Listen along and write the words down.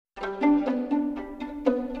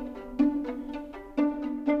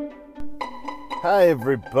Hey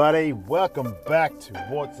everybody, welcome back to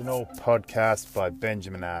Warts and All podcast by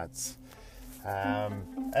Benjamin Arts.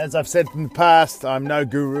 As I've said in the past, I'm no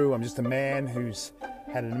guru, I'm just a man who's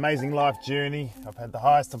had an amazing life journey. I've had the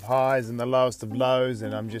highest of highs and the lowest of lows,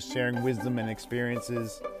 and I'm just sharing wisdom and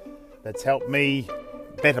experiences that's helped me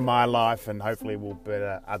better my life and hopefully will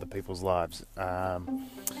better other people's lives.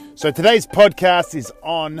 So today's podcast is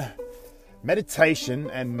on meditation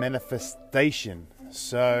and manifestation.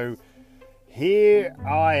 So here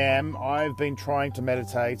I am. I've been trying to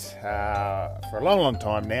meditate for a long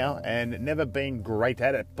time now and never been great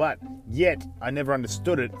at it, but yet I never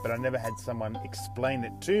understood it, but I never had someone explain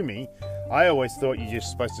it to me. I always thought you're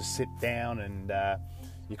just supposed to sit down and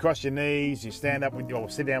you cross your knees, you stand up or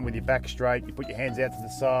sit down with your back straight, you put your hands out to the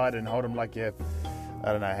side and hold them like I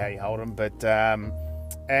don't know how you hold them, but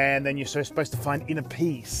and then you're supposed to find inner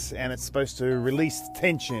peace, and it's supposed to release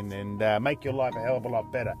tension and make your life a hell of a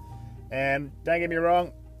lot better. And don't get me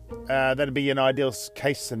wrong, that'd be an ideal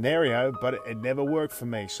case scenario, but it never worked for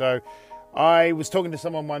me. So I was talking to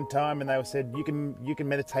someone one time and they said, you can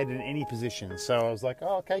meditate in any position. So I was like,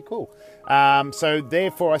 oh, okay, cool. So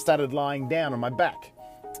therefore I started lying down on my back.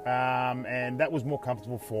 And that was more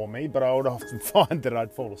comfortable for me, but I would often find that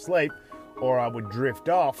I'd fall asleep or I would drift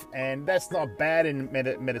off. And that's not bad in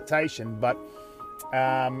meditation, but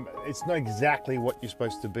it's not exactly what you're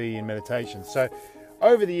supposed to be in meditation. So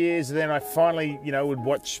over the years, then I finally, would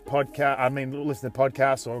listen to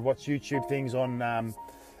podcasts or watch YouTube things on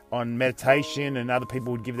meditation, and other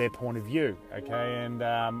people would give their point of view, okay? And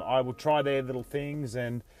I would try their little things,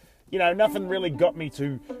 and, nothing really got me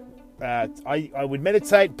to, I would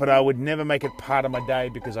meditate, but I would never make it part of my day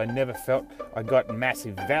because I never felt I got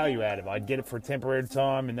massive value out of it. I'd get it for a temporary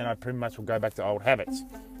time, and then I pretty much would go back to old habits.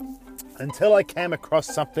 Until I came across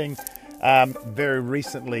something very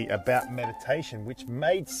recently about meditation, which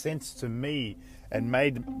made sense to me and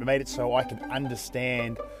made it so I could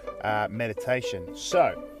understand meditation.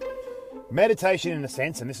 So, meditation in a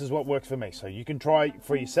sense, and this is what works for me. So you can try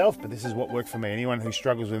for yourself, but this is what worked for me. Anyone who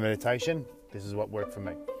struggles with meditation, this is what worked for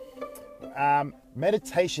me.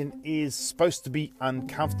 Meditation is supposed to be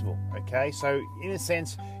uncomfortable, okay? So in a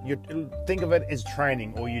sense, you think of it as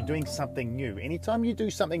training, or you're doing something new. Anytime you do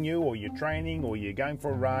something new, or you're training, or you're going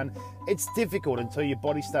for a run, it's difficult until your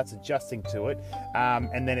body starts adjusting to it,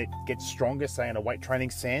 and then it gets stronger, say in a weight training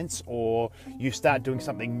sense, or you start doing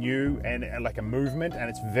something new and like a movement, and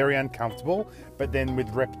it's very uncomfortable, but then with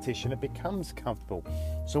repetition it becomes comfortable.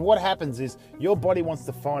 So what happens is your body wants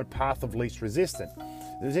to find path of least resistance,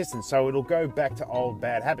 so it'll go back to old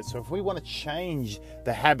bad habits. So if we want to change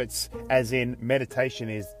the habits, as in meditation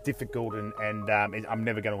is difficult and I'm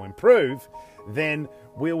never going to improve, then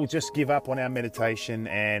we'll just give up on our meditation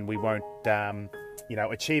and we won't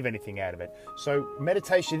achieve anything out of it. So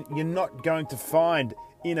meditation, you're not going to find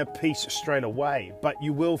inner peace straight away, but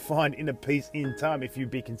you will find inner peace in time if you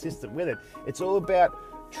be consistent with it. It's all about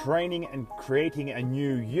training and creating a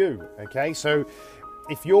new you, okay? So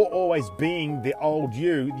if you're always being the old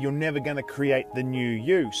you, you're never going to create the new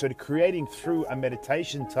you. So creating through a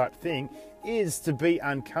meditation type thing is to be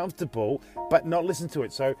uncomfortable, but not listen to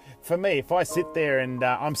it. So for me, if I sit there and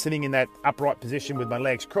I'm sitting in that upright position with my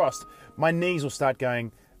legs crossed, my knees will start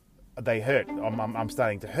going, they hurt. I'm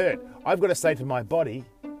starting to hurt. I've got to say to my body,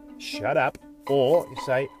 shut up, or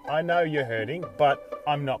say, I know you're hurting, but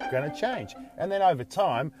I'm not going to change. And then over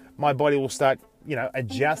time, my body will start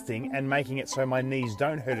adjusting and making it so my knees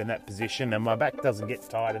don't hurt in that position and my back doesn't get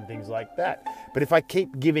tired and things like that. But if I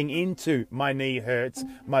keep giving into my knee hurts,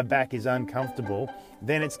 my back is uncomfortable,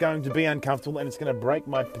 then it's going to be uncomfortable and it's going to break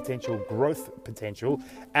my growth potential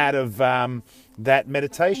out of that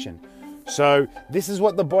meditation. So this is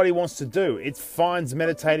what the body wants to do. It finds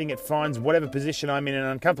meditating, it finds whatever position I'm in and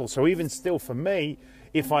uncomfortable. So even still for me,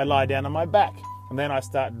 if I lie down on my back, and then I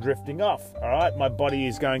start drifting off, all right? My body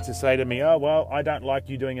is going to say to me, oh, well, I don't like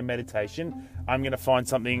you doing a meditation. I'm going to find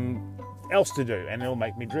something else to do, and it'll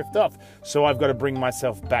make me drift off. So I've got to bring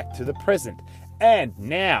myself back to the present. And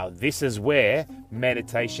now this is where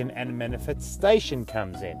meditation and manifestation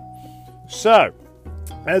comes in. So,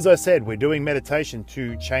 as I said, we're doing meditation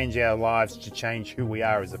to change our lives, to change who we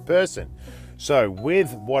are as a person. So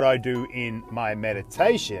with what I do in my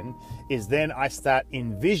meditation is then I start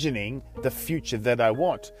envisioning the future that I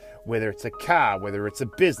want, whether it's a car, whether it's a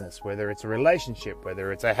business, whether it's a relationship,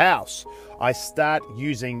 whether it's a house. I start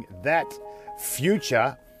using that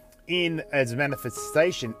future as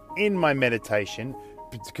manifestation in my meditation,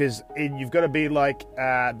 because you've got to be like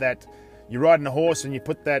that. You're riding a horse and you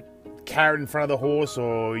put that carrot in front of the horse,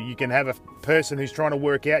 or you can have a person who's trying to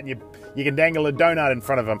work out and you can dangle a donut in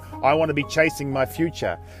front of them. I want to be chasing my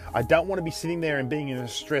future. I don't want to be sitting there and being in a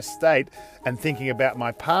stressed state and thinking about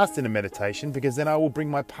my past in a meditation, because then I will bring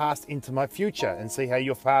my past into my future, and see how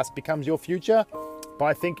your past becomes your future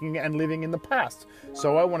by thinking and living in the past.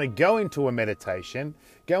 So I want to go into a meditation,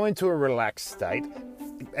 go into a relaxed state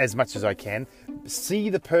as much as I can, see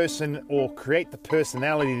the person or create the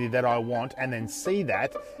personality that I want, and then see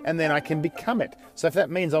that, and then I can become it. So if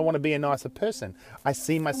that means I want to be a nicer person, I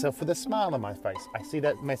see myself with a smile on my face. I see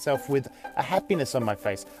that myself with a happiness on my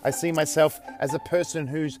face. I see myself as a person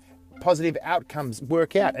whose positive outcomes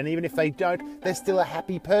work out, and even if they don't, they're still a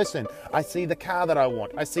happy person. I see the car that I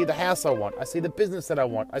want, I see the house I want, I see the business that I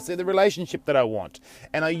want, I see the relationship that I want,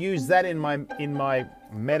 and I use that in my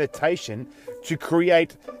meditation to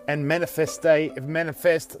create and manifest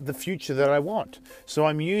the future that I want. So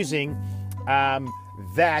I'm using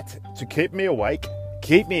that to keep me awake,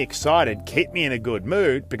 keep me excited, keep me in a good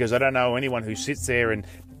mood, because I don't know anyone who sits there and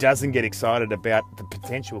doesn't get excited about the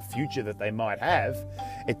potential future that they might have.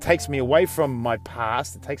 It takes me away from my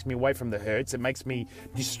past, it takes me away from the hurts, it makes me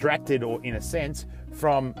distracted, or in a sense,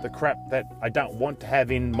 from the crap that I don't want to have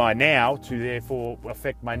in my now, to therefore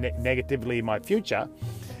affect my negatively in my future.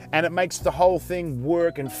 And it makes the whole thing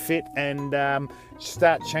work and fit, and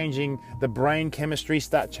start changing the brain chemistry,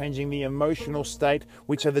 start changing the emotional state,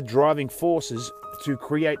 which are the driving forces to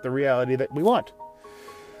create the reality that we want.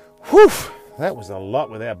 Whew! That was a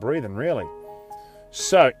lot without breathing, really.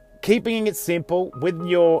 So, keeping it simple with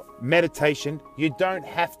your meditation, you don't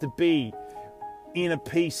have to be inner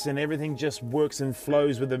peace and everything just works and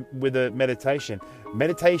flows with a meditation.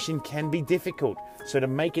 Meditation can be difficult. So to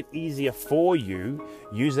make it easier for you,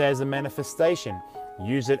 use it as a manifestation.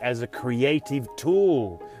 Use it as a creative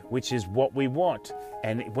tool, which is what we want.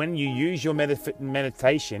 And when you use your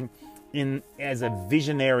meditation as a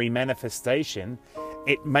visionary manifestation,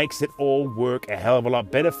 it makes it all work a hell of a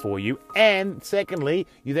lot better for you. And secondly,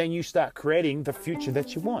 you start creating the future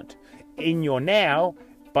that you want. In your now,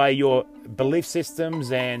 by your belief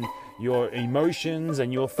systems and your emotions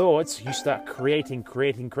and your thoughts, you start creating.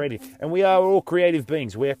 And we are all creative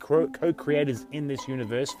beings. We are co-creators in this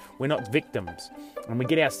universe. We're not victims. And we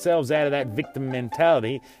get ourselves out of that victim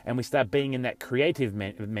mentality, and we start being in that creative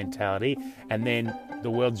mentality, and then the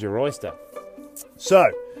world's your oyster. So,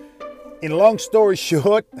 in long story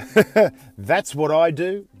short, that's what I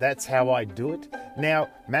do. That's how I do it. Now,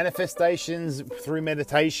 manifestations through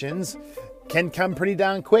meditations can come pretty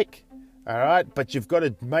darn quick. All right, but you've got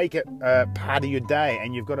to make it part of your day,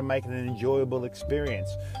 and you've got to make it an enjoyable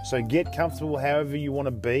experience. So get comfortable however you want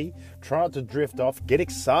to be. Try not to drift off. Get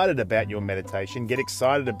excited about your meditation. Get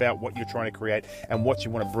excited about what you're trying to create and what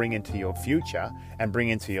you want to bring into your future and bring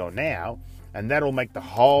into your now. And that'll make the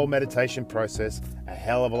whole meditation process a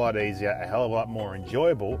hell of a lot easier, a hell of a lot more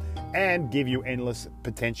enjoyable, and give you endless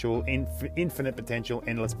potential, infinite potential,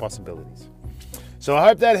 endless possibilities. So I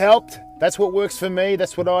hope that helped. That's what works for me.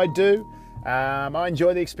 That's what I do. I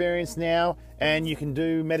enjoy the experience now, and you can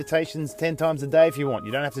do meditations 10 times a day if you want.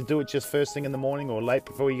 You don't have to do it just first thing in the morning or late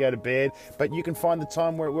before you go to bed, but you can find the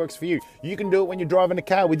time where it works for you. You can do it when you're driving a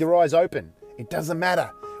car with your eyes open. It doesn't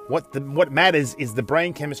matter. What matters is the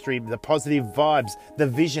brain chemistry, the positive vibes, the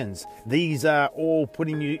visions. These are all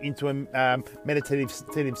putting you into a meditative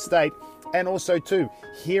state, and also too,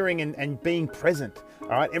 hearing and being present.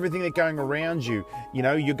 All right, everything that's going around you,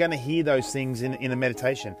 you're going to hear those things in a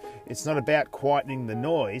meditation. It's not about quietening the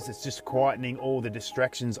noise, it's just quietening all the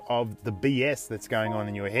distractions of the BS that's going on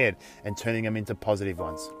in your head and turning them into positive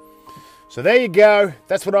ones. So there you go.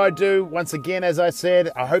 That's what I do. Once again, as I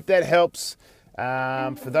said, I hope that helps.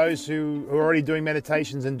 For those who are already doing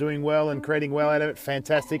meditations and doing well and creating well out of it,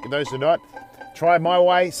 fantastic. Those who are not, try my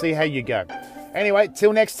way, see how you go. Anyway,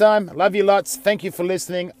 till next time, love you lots. Thank you for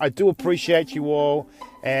listening. I do appreciate you all,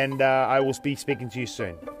 and I will be speaking to you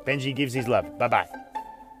soon. Benji gives his love. Bye-bye.